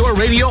Viola's Outdoor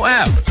Radio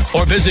app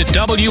or visit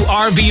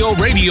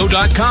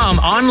WRVOradio.com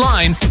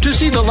online to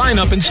see the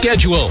lineup and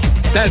schedule.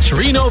 That's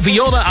Reno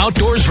Viola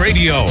Outdoors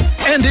Radio.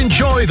 And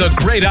enjoy the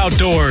great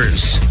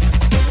outdoors.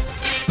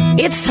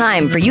 It's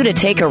time for you to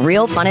take a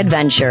real fun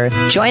adventure.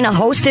 Join a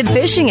hosted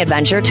fishing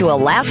adventure to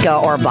Alaska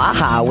or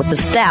Baja with the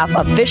staff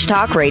of Fish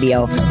Talk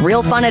Radio.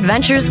 Real Fun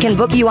Adventures can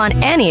book you on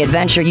any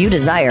adventure you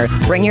desire.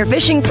 Bring your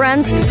fishing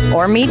friends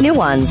or meet new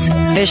ones.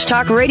 Fish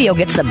Talk Radio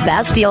gets the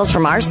best deals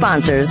from our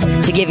sponsors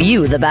to give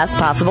you the best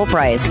possible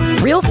price.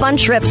 Real Fun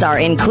trips are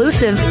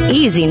inclusive,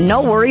 easy,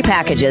 no-worry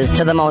packages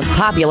to the most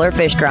popular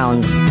fish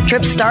grounds.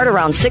 Trips start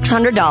around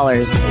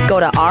 $600. Go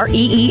to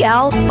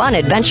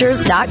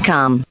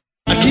REELFunadventures.com.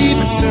 I keep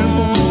it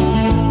simple,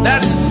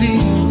 that's the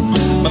deal.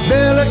 My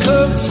belly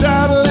cooked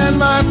saddle and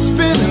my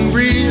spinning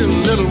reel.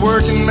 Little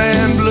working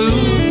man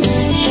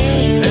blues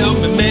help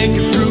me make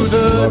it through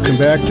the... Welcome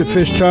back to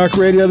Fish Talk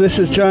Radio. This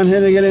is John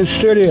Hennigan in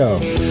studio.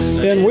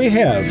 And we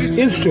have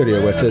in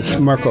studio with us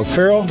Marco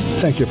Farrell.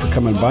 Thank you for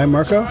coming by,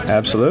 Marco.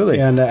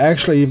 Absolutely. And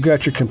actually, you've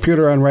got your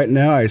computer on right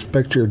now. I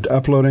expect you're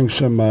uploading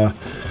some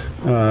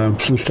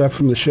stuff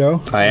from the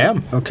show? I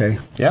am. Okay.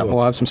 Yeah, cool.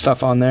 We'll have some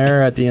stuff on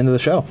there at the end of the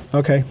show.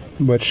 Okay,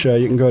 which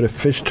you can go to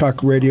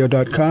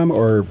fishtalkradio.com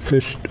or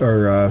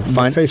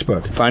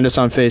Facebook. Find us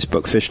on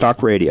Facebook, Fish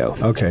Talk Radio.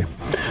 Okay.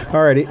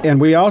 All righty.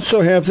 And we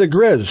also have the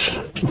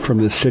Grizz from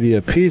the City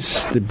of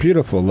Peace, the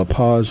beautiful La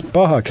Paz,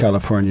 Baja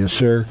California,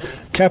 sir,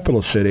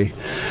 capital city.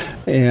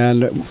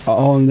 And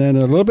then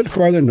a little bit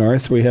farther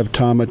north, we have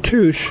Tom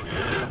Matoush,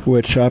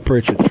 which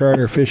operates a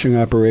charter fishing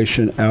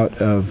operation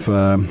out of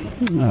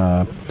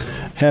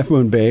Half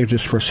Moon Bay,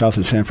 just south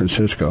of San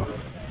Francisco.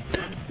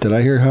 Did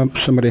I hear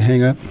somebody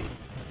hang up?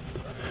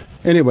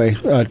 Anyway,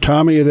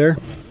 Tom, are you there?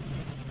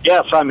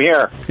 Yes, I'm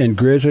here. And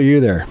Grizz, are you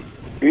there?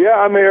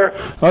 Yeah, I'm here.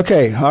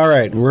 Okay, all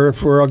right. We're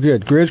all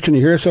good. Grizz, can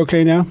you hear us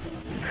okay now?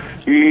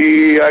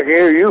 Yeah, I can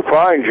hear you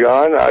fine,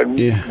 John. I'll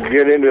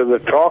get into the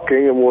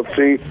talking, and we'll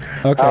see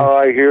how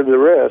I hear the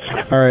rest.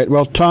 All right.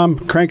 Well, Tom,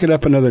 crank it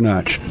up another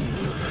notch.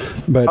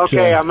 But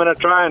okay, I'm going to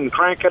try and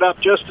crank it up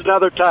just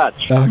another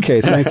touch.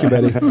 Okay, thank you,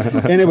 buddy.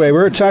 Anyway, we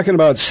were talking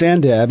about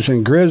sand dabs,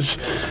 and Grizz,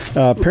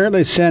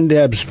 apparently sand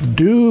dabs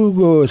do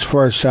go as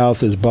far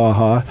south as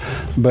Baja,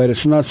 but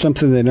it's not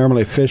something they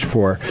normally fish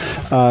for.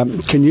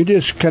 Can you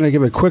just kind of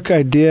give a quick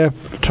idea,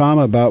 Tom,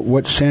 about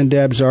what sand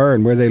dabs are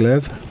and where they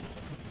live?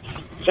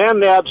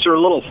 Sand dabs are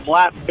little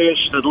flat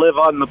fish that live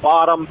on the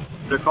bottom.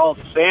 They're called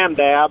sand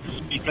dabs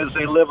because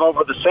they live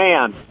over the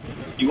sand.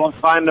 You won't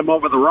find them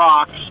over the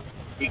rocks.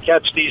 We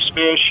catch these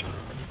fish.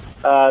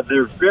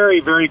 They're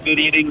very, very good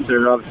eating.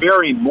 They're a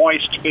very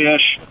moist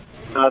fish.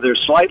 They're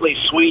slightly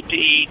sweet to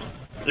eat.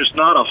 There's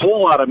not a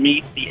whole lot of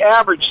meat. The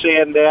average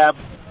sand dab,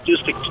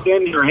 just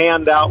extend your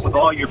hand out with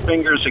all your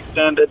fingers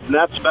extended, and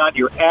that's about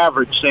your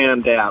average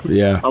sand dab.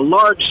 Yeah. A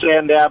large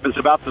sand dab is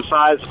about the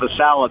size of a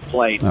salad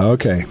plate.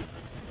 Okay.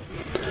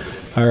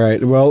 All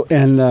right. Well,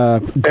 and how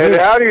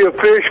do you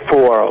fish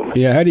for them?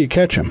 Yeah, how do you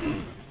catch them?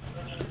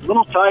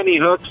 Little tiny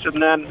hooks,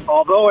 and then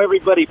although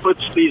everybody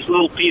puts these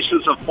little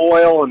pieces of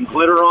foil and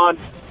glitter on,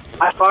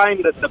 I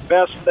find that the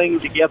best thing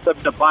to get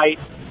them to bite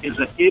is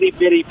an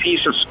itty-bitty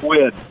piece of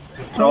squid.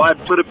 So I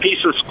put a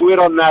piece of squid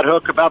on that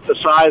hook about the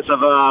size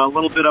of a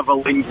little bit of a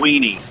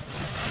linguine.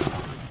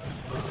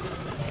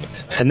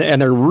 And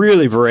they're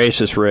really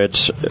voracious,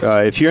 Rich.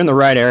 If you're in the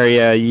right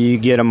area, you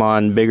get them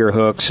on bigger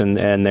hooks, and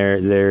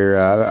they're.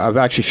 I've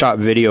actually shot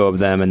video of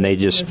them, and they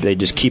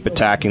just keep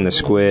attacking the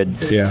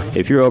squid. Yeah.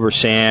 If you're over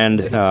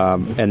sand,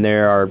 and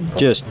there are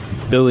just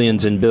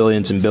billions and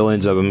billions and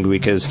billions of them,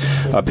 because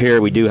up here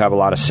we do have a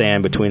lot of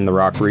sand between the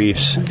rock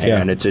reefs,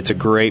 and it's a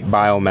great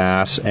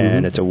biomass,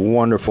 and it's a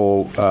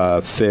wonderful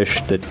fish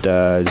that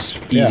is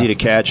easy to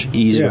catch,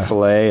 easy to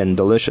fillet, and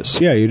delicious.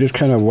 Yeah, you just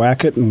kind of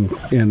whack it and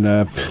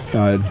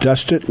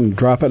dust it and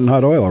drop it in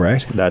hot oil,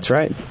 right? That's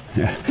right.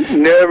 Yeah.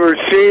 Never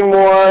seen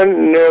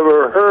one,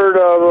 never heard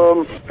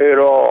of them at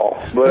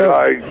all.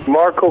 But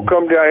Mark will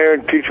come down here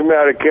and teach me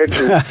how to catch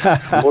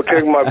them. We'll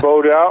take my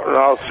boat out, and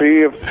I'll see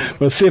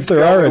if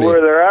they're already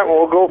where they're at, and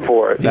we'll go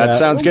for it. That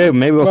sounds good.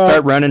 Maybe we'll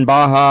start running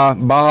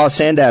Baja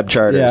sand dab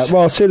charters. Yeah.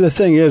 Well, see, the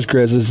thing is,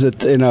 Grizz, is that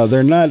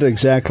they're not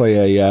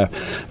exactly a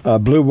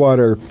blue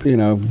water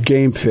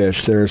game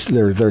fish.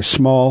 They're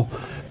small.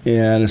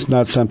 And it's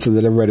not something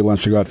that everybody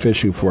wants to go out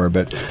fishing for,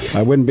 but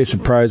I wouldn't be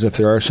surprised if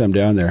there are some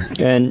down there.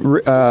 And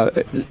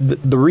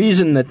the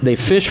reason that they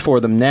fish for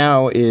them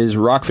now is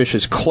Rockfish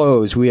is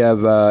closed. We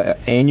have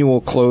annual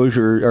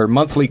closure or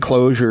monthly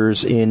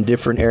closures in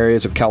different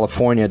areas of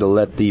California to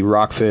let the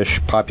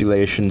rockfish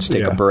populations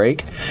take a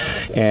break.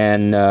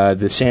 And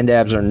the sand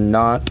dabs are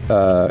not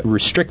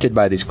restricted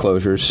by these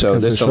closures, so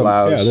this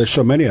allows... Yeah, there's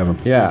so many of them.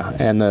 Yeah,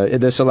 and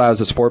this allows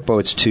the sport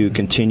boats to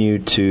continue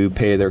to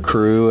pay their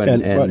crew.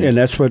 And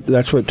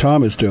that's what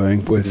Tom is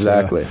doing with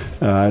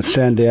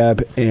sand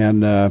dab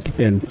and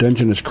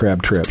Dungeness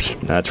crab trips.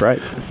 That's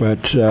right.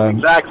 But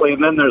exactly,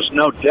 and then there's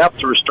no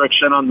depth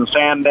restriction on the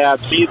sand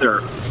dabs either.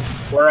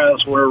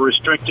 Whereas we're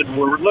restricted,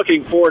 we're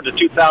looking forward to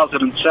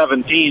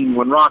 2017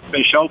 when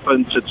Rockfish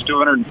opens. It's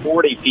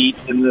 240 feet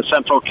in the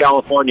Central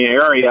California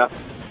area.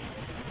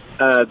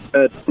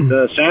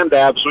 The sand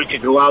dabs, we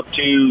could go out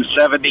to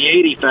 70,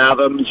 80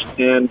 fathoms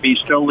and be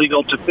still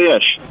legal to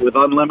fish with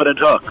unlimited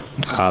hook.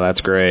 Oh,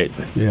 that's great.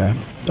 Yeah.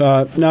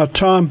 Now,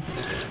 Tom,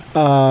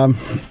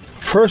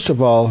 first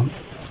of all,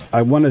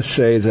 I want to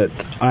say that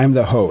I'm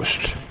the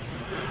host.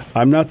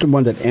 I'm not the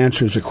one that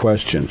answers the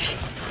questions.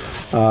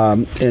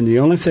 And the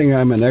only thing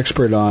I'm an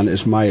expert on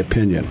is my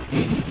opinion.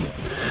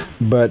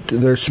 But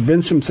there's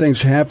been some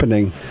things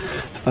happening,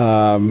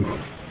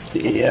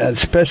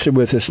 especially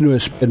with this new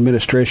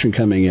administration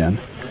coming in,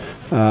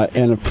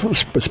 and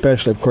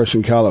especially, of course,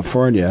 in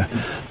California,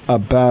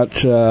 about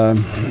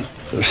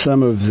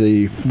some of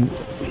the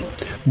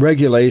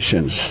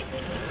regulations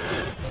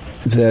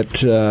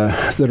that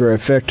are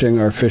affecting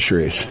our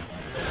fisheries.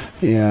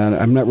 And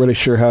I'm not really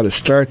sure how to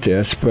start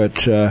this,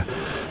 but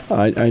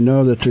I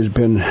know that there's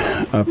been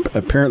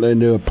apparently a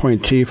new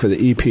appointee for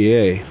the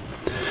EPA,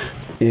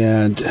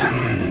 and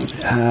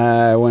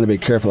I want to be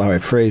careful how I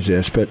phrase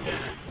this, but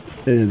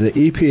the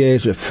EPA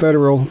is a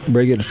federal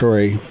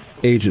regulatory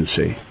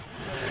agency,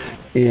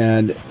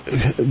 and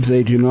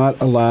they do not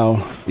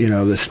allow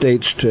the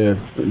states to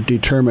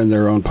determine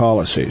their own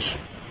policies.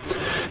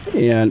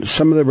 And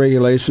some of the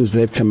regulations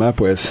they've come up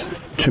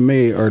with, to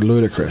me, are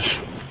ludicrous.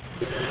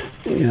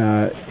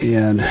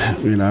 And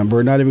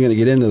we're not even going to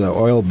get into the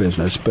oil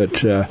business,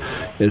 but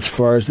as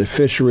far as the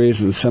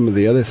fisheries and some of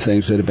the other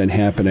things that have been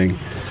happening,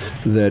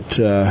 that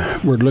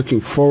we're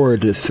looking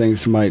forward to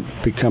things might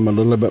become a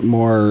little bit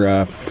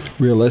more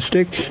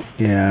realistic.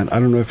 And I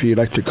don't know if you'd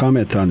like to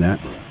comment on that.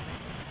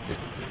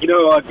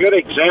 A good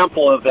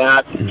example of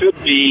that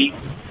could be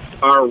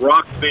our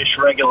rockfish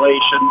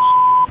regulations,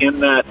 in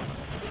that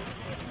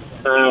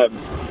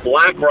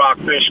black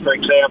rockfish, for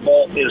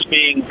example, is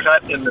being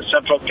cut in the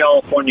Central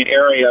California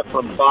area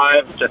from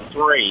 5 to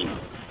 3.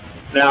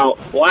 Now,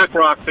 black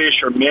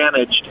rockfish are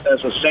managed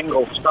as a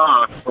single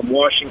stock from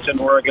Washington,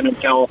 Oregon, and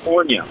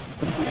California.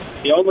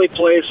 The only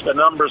place the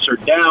numbers are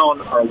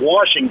down are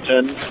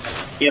Washington.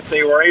 If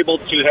they were able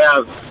to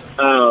have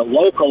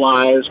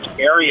localized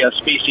area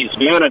species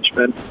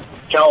management,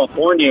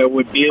 California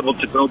would be able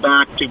to go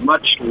back to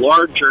much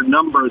larger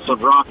numbers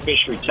of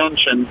rockfish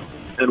retention,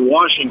 and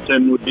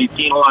Washington would be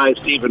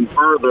penalized even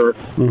further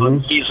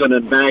on season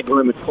and bag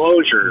limit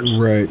closures.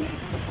 Right.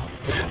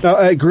 Now,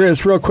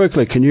 Grizz, real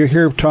quickly, can you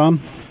hear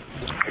Tom?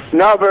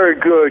 Not very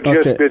good,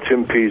 Okay. just bits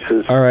and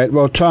pieces. All right.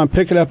 Well, Tom,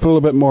 pick it up a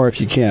little bit more if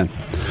you can.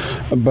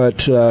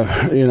 But,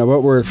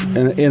 what we're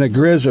in a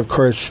Grizz, of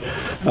course,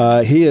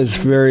 he is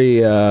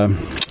very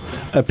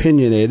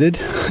opinionated,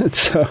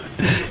 so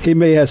he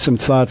may have some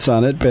thoughts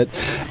on it. But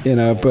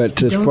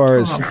as far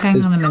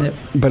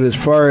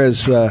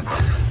as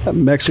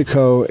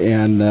Mexico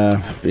and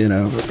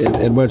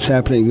and what's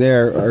happening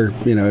there,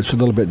 it's a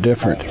little bit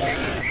different.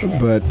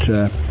 But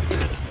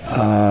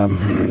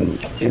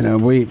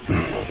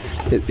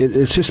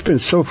it's just been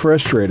so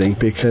frustrating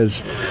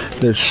because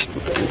there's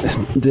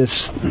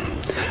this.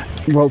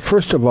 Well,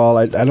 first of all,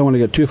 I don't want to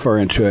get too far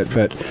into it,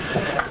 but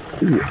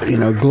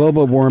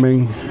global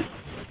warming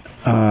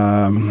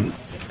and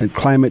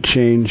climate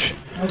change.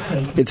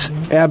 It's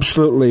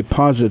absolutely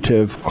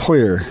positive,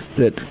 clear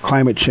that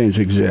climate change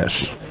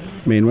exists.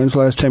 I mean, when's the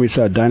last time you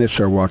saw a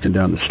dinosaur walking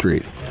down the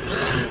street?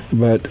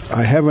 But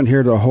I haven't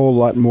heard a whole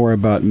lot more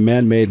about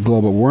man-made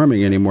global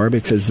warming anymore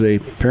because they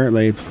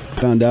apparently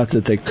found out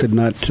that they could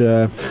not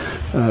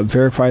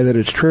verify that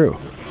it's true.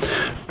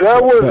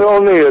 That was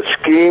only a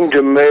scheme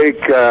to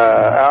make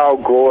Al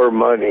Gore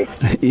money.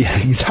 Yeah,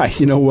 exactly.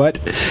 You know what?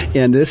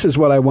 And this is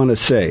what I want to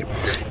say,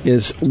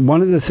 is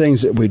one of the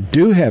things that we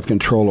do have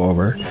control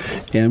over,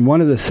 and one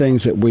of the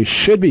things that we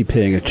should be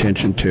paying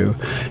attention to,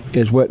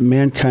 is what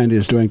mankind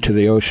is doing to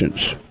the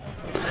oceans.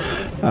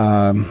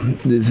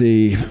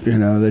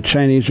 The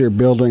Chinese are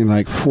building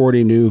like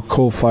 40 new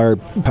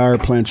coal-fired power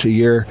plants a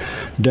year,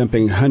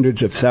 dumping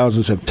hundreds of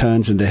thousands of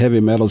tons into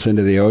heavy metals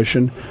into the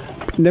ocean.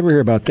 Never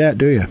hear about that,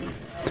 do you?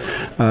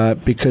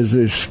 Because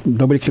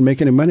nobody can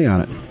make any money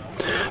on it.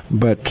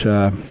 But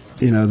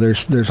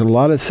there's a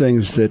lot of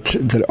things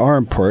that are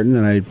important,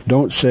 and I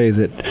don't say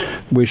that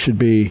we should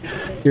be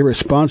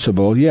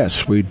irresponsible.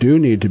 Yes, we do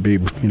need to be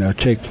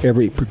take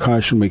every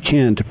precaution we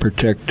can to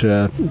protect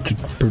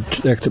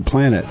the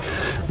planet.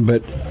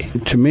 But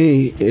to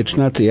me, it's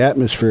not the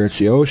atmosphere; it's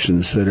the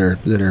oceans that are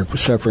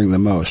suffering the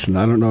most. And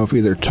I don't know if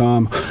either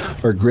Tom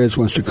or Grizz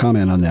wants to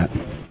comment on that.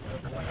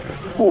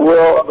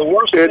 Well,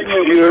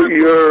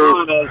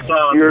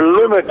 you're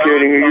limiting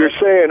it. You're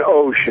saying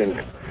ocean.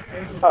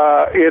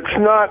 It's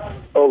not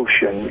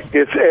ocean.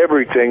 It's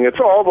everything. It's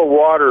all the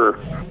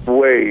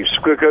waterways,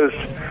 because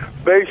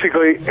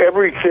basically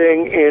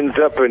everything ends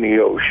up in the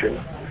ocean.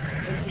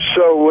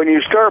 So when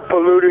you start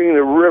polluting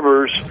the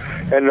rivers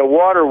and the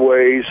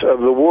waterways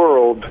of the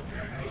world,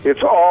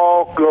 it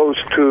all goes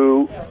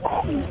to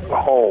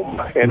home,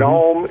 and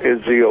home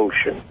is the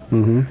ocean.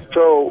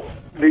 So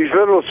these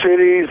little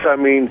cities,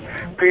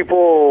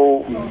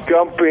 people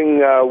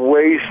dumping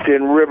waste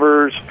in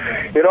rivers,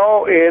 it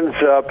all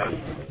ends up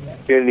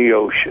in the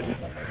ocean.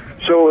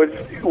 So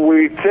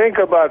we think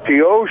about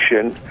the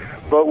ocean,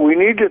 but we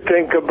need to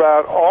think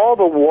about all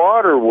the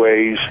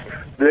waterways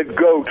that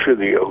go to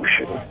the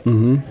ocean.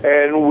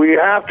 And we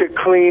have to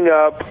clean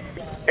up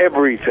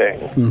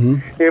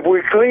everything. If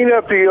we clean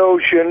up the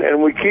ocean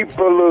and we keep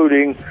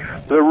polluting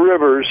the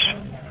rivers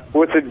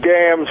with the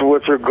dams,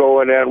 which are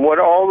going in, when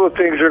all the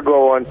things are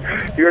going,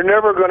 you're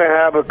never going to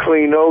have a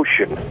clean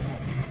ocean.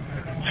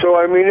 So,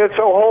 it's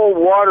a whole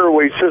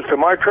waterway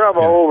system. I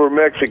travel all over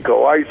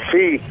Mexico. I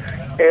see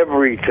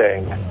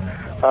everything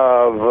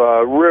of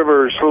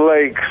rivers,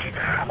 lakes,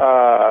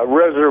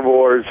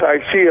 reservoirs.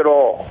 I see it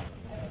all.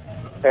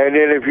 And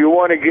then if you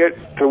want to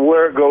get to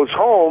where it goes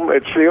home,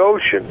 it's the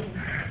ocean.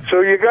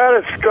 So you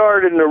got to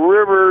start in the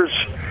rivers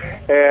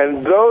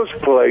and those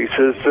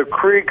places, the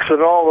creeks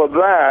and all of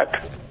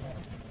that,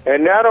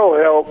 and that'll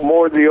help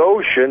more the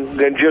ocean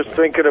than just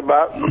thinking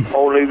about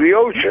only the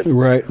ocean.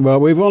 Right. Well,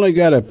 we've only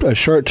got a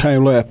short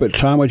time left, but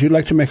Tom, would you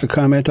like to make a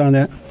comment on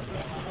that?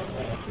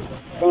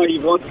 Well,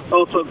 you've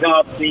also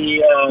got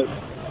the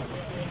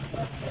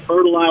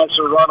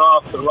fertilizer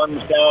runoff that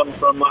runs down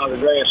from the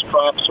various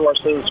crop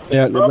sources.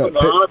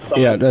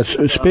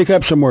 Speak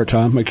up some more,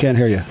 Tom. I can't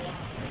hear you.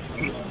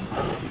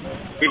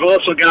 We've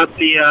also got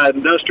the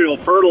industrial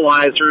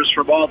fertilizers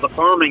from all the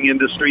farming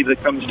industry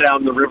that comes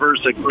down the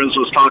rivers that Grizz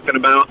was talking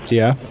about.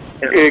 Yeah.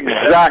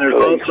 Exactly. And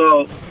there's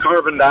also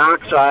carbon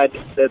dioxide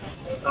that's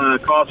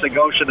causing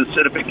ocean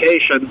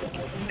acidification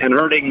and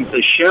hurting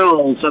the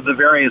shells of the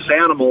various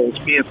animals,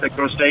 be it the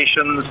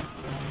crustaceans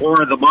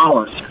or the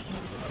mollusks.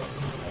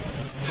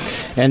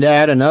 And to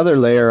add another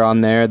layer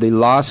on there, the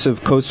loss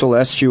of coastal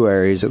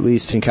estuaries, at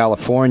least in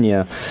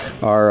California,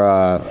 are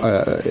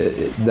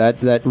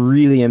that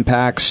really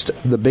impacts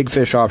the big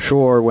fish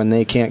offshore when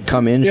they can't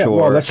come inshore. Yeah,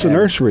 well, that's the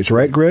nurseries,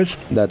 right, Grizz?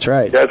 That's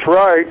right. That's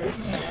right.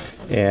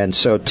 And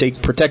so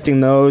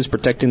protecting those,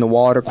 protecting the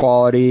water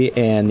quality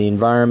and the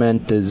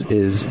environment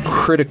is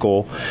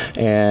critical.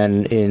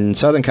 And in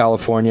Southern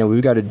California,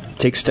 we've got to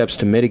take steps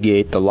to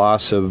mitigate the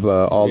loss of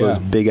all those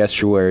big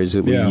estuaries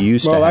that we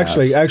used to have. Well,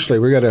 actually,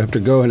 we're going to have to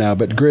go now,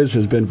 but Grizz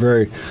has been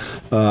very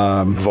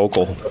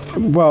vocal.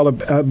 Well,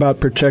 about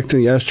protecting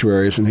the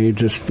estuaries, and he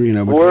just, we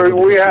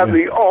have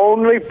the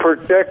only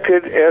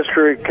protected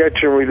estuary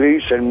catch and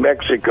release in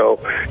Mexico.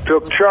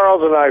 Took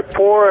Charles and I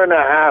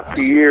 4.5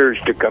 years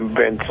to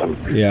convince him,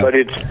 but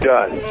it's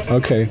done.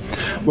 Okay.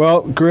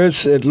 Well,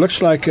 Grizz, it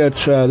looks like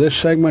it's this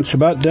segment's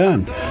about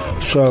done.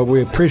 So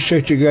we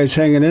appreciate you guys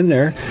hanging in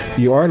there.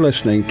 You are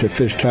listening to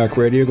Fish Talk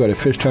Radio. Go to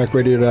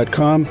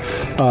fishtalkradio.com.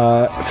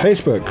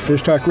 Facebook,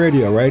 Fish Talk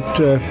Radio, right,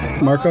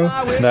 Marco?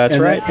 That's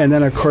right. And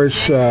then, of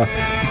course,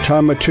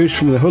 Tom Matouche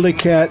from the Holy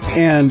Cat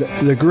and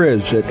the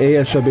Grizz at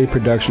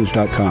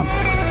asobproductions.com.